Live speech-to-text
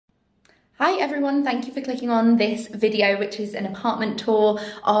Hi everyone, thank you for clicking on this video, which is an apartment tour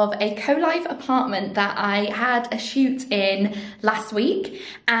of a co-life apartment that I had a shoot in last week.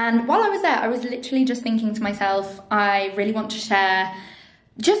 And while I was there, I was literally just thinking to myself, I really want to share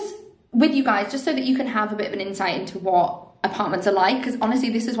just with you guys, just so that you can have a bit of an insight into what apartments are like, because honestly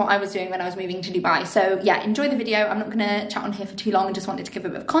this is what I was doing when I was moving to Dubai. So yeah, enjoy the video. I'm not gonna chat on here for too long, I just wanted to give a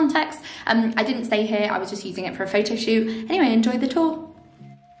bit of context. I didn't stay here, I was just using it for a photo shoot. Anyway, enjoy the tour.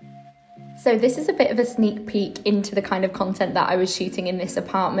 So this is a bit of a sneak peek into the kind of content that I was shooting in this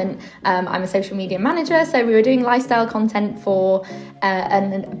apartment. I'm a social media manager, so we were doing lifestyle content for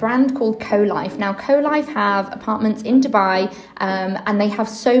a brand called Co-Life. Now, Co-Life have apartments in Dubai, and they have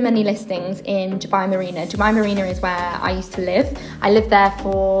so many listings in Dubai Marina. Dubai Marina is where I used to live. I lived there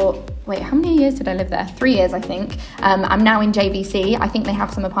for, wait, how many years did I live there? 3 years, I think. I'm now in JVC. I think they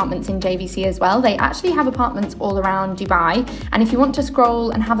have some apartments in JVC as well. They actually have apartments all around Dubai. And if you want to scroll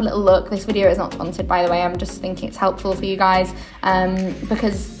and have a little look, this video is not sponsored, by the way. I'm just thinking it's helpful for you guys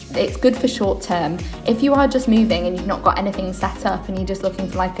because it's good for short term. If you are just moving and you've not got anything set up and you're just looking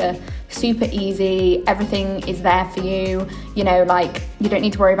for like a super easy, everything is there for you, you know, like you don't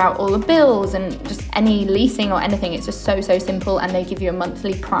need to worry about all the bills and just any leasing or anything. It's just so simple, and they give you a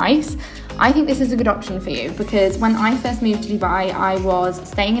monthly price. I think this is a good option for you because when I first moved to Dubai, I was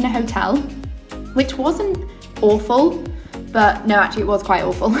staying in a hotel, which wasn't awful, but no, actually it was quite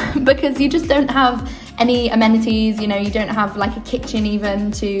awful because you just don't have any amenities, you know, you don't have like a kitchen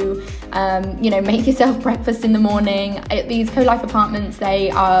even to, you know, make yourself breakfast in the morning. At these Co-Life apartments,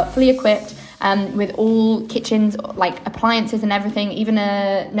 they are fully equipped with all kitchens, like appliances and everything, even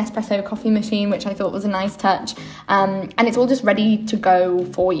a Nespresso coffee machine, which I thought was a nice touch. And it's all just ready to go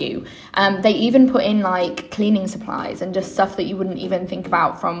for you. They even put in like cleaning supplies and just stuff that you wouldn't even think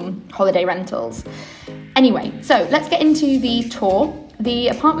about from holiday rentals. Anyway, so let's get into the tour. The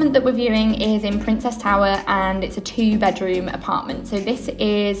apartment that we're viewing is in Princess Tower and it's a 2-bedroom apartment. So this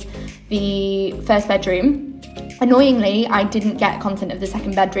is the first bedroom. Annoyingly, I didn't get content of the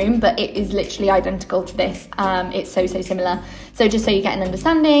second bedroom, but it is literally identical to this. It's so similar. So just so you get an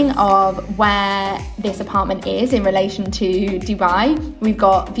understanding of where this apartment is in relation to Dubai, we've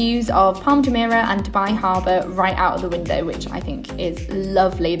got views of Palm Jumeirah and Dubai Harbour right out of the window, which I think is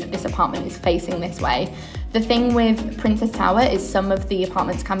lovely that this apartment is facing this way. The thing with Princess Tower is some of the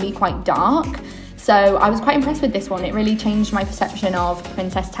apartments can be quite dark. So I was quite impressed with this one. It really changed my perception of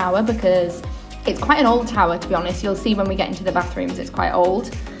Princess Tower because it's quite an old tower, to be honest. You'll see when we get into the bathrooms, it's quite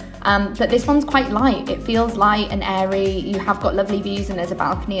old. But this one's quite light. It feels light and airy. You have got lovely views and there's a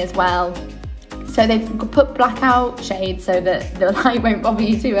balcony as well. So they've put blackout shades so that the light won't bother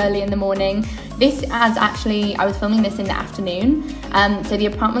you too early in the morning. This has actually, I was filming this in the afternoon, so the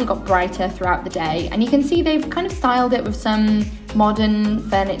apartment got brighter throughout the day. And you can see they've kind of styled it with some modern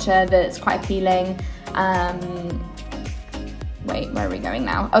furniture that's quite appealing. Wait, where are we going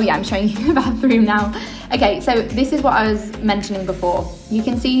now? Oh yeah, I'm showing you the bathroom now. Okay, so this is what I was mentioning before. You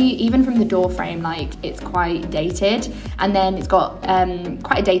can see even from the door frame, like it's quite dated, and then it's got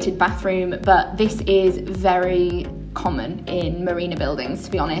quite a dated bathroom, but this is very common in marina buildings,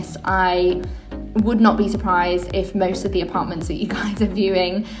 to be honest. I would not be surprised if most of the apartments that you guys are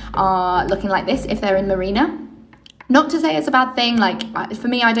viewing are looking like this if they're in marina. Not to say it's a bad thing, like for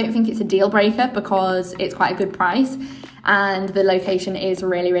me, I don't think it's a deal breaker because it's quite a good price and the location is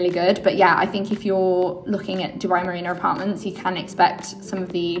really good. But yeah, I think if you're looking at Dubai Marina apartments, you can expect some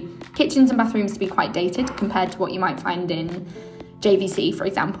of the kitchens and bathrooms to be quite dated compared to what you might find in JVC, for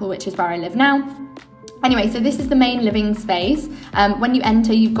example, which is where I live now. Anyway, so this is the main living space. When you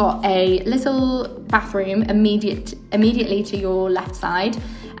enter, you've got a little bathroom immediately to your left side.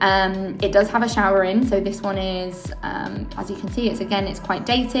 It does have a shower in, so this one is, as you can see, it's quite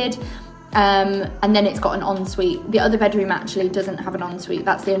dated. And then it's got an ensuite. The other bedroom actually doesn't have an ensuite.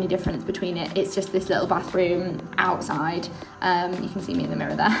 That's the only difference between it. It's just this little bathroom outside. You can see me in the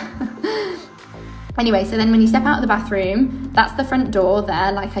mirror there. Anyway, so then when you step out of the bathroom, that's the front door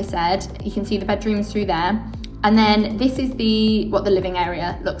there, like I said. You can see the bedrooms through there. And then this is what the living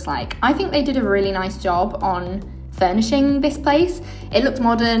area looks like. I think they did a really nice job on furnishing this place. It looks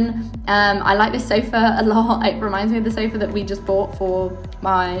modern. I like this sofa a lot. It reminds me of the sofa that we just bought for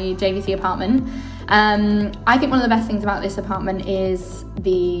my JVC apartment. I think one of the best things about this apartment is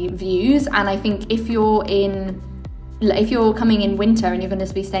the views, and I think if you're coming in winter and you're going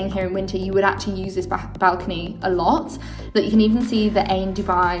to be staying here in winter, you would actually use this balcony a lot. But you can even see the Ain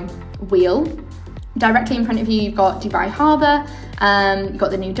Dubai wheel. Directly in front of you, you've got Dubai Harbour, you've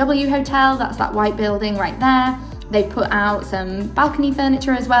got the new W Hotel, that's that white building right there. They've put out some balcony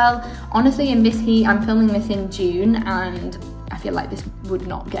furniture as well. Honestly, in this heat, I'm filming this in June and I feel like this would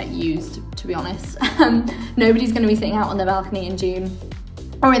not get used, to be honest. Nobody's going to be sitting out on their balcony in June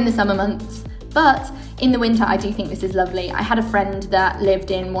or in the summer months, but in the winter I do think this is lovely. I had a friend that lived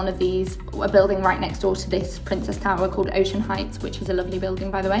in one of these, a building right next door to this Princess Tower called Ocean Heights, which is a lovely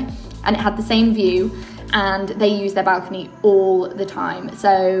building, by the way, and it had the same view, and they use their balcony all the time.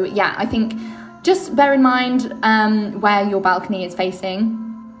 So yeah, I think just bear in mind where your balcony is facing,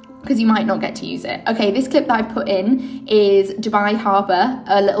 because you might not get to use it. Okay, this clip that I've put in is Dubai Harbour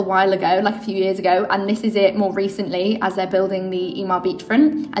a little while ago, like a few years ago, and this is it more recently as they're building the Emaar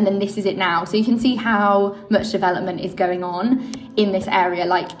beachfront, and then this is it now. So you can see how much development is going on in this area.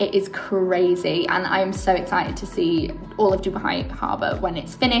 Like, it is crazy, and I am so excited to see all of Dubai Harbour when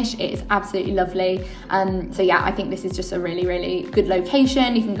it's finished. It is absolutely lovely. So yeah, I think this is just a really, really good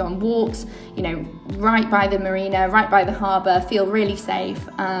location. You can go on walks, you know, right by the marina, right by the harbour, feel really safe.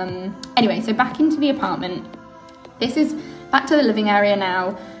 Anyway, so back into the apartment. This is back to the living area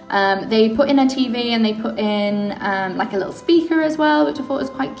now. They put in a TV and they put in like a little speaker as well, which I thought was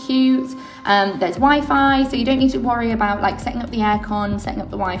quite cute. There's Wi-Fi, so you don't need to worry about like setting up the aircon, setting up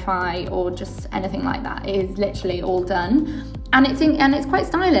the Wi-Fi, or just anything like that. It is literally all done, and it's quite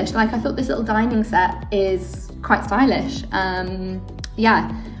stylish. Like, I thought this little dining set is quite stylish.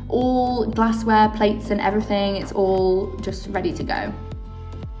 Yeah, all glassware, plates, and everything. It's all just ready to go.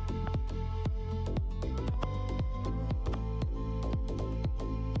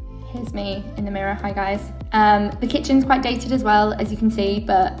 Here's me in the mirror. Hi guys. The kitchen's quite dated as well, as you can see,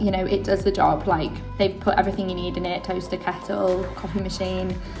 but you know, it does the job. Like, they've put everything you need in it: toaster, kettle, coffee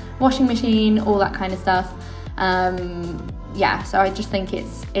machine, washing machine, all that kind of stuff. Yeah, so I just think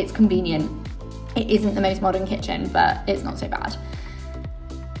it's convenient. It isn't the most modern kitchen, but it's not so bad.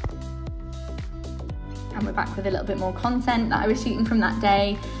 And we're back with a little bit more content that I was shooting from that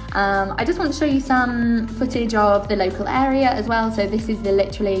day. I just want to show you some footage of the local area as well. So this is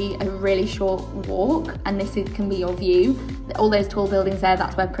literally a really short walk, and this can be your view. All those tall buildings there,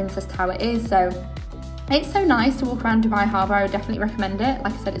 that's where Princess Tower is. So it's so nice to walk around Dubai Harbour. I would definitely recommend it.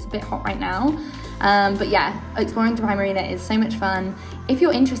 Like I said, it's a bit hot right now. But yeah, exploring Dubai Marina is so much fun. If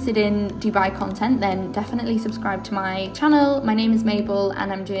you're interested in Dubai content, then definitely subscribe to my channel. My name is Mabel,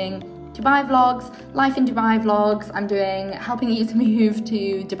 and I'm doing Dubai vlogs, life in Dubai vlogs. I'm doing helping you to move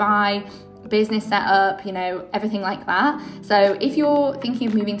to Dubai, business setup, you know, everything like that. So if you're thinking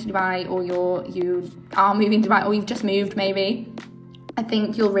of moving to Dubai, or you are moving to Dubai, or you've just moved maybe, I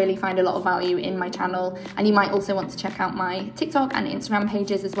think you'll really find a lot of value in my channel. And you might also want to check out my TikTok and Instagram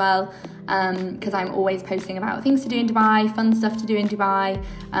pages as well, because I'm always posting about things to do in Dubai, fun stuff to do in Dubai,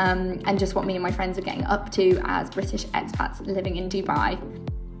 and just what me and my friends are getting up to as British expats living in Dubai.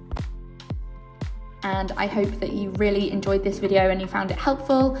 And I hope that you really enjoyed this video and you found it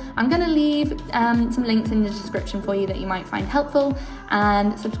helpful. I'm going to leave some links in the description for you that you might find helpful,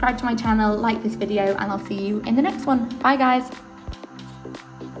 and subscribe to my channel, like this video, and I'll see you in the next one. Bye guys.